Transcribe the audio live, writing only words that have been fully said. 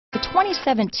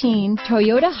2017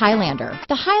 Toyota Highlander.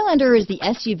 The Highlander is the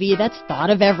SUV that's thought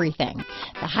of everything.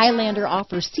 The Highlander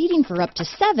offers seating for up to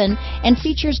 7 and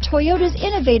features Toyota's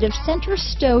innovative center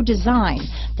stow design.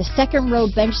 The second row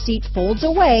bench seat folds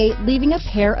away, leaving a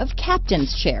pair of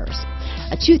captain's chairs.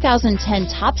 A 2010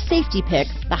 top safety pick,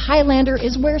 the Highlander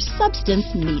is where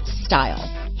substance meets style.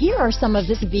 Here are some of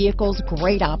this vehicle's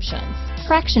great options: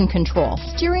 traction control,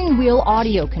 steering wheel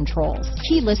audio controls,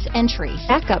 keyless entry,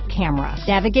 backup camera,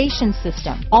 navigation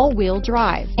system, all-wheel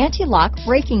drive, anti-lock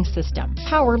braking system,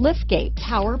 power liftgate,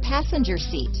 power passenger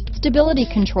seat, stability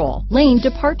control, lane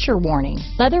departure warning,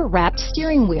 leather-wrapped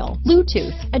steering wheel,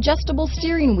 Bluetooth, adjustable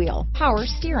steering wheel, power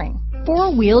steering,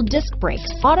 4-wheel disc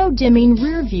brakes, auto-dimming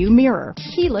rear-view mirror,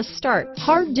 keyless start,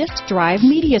 hard disk drive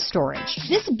media storage.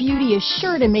 This beauty is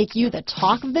sure to make you the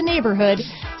talk of the neighborhood,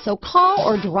 so call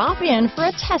or drop in for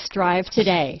a test drive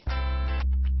today.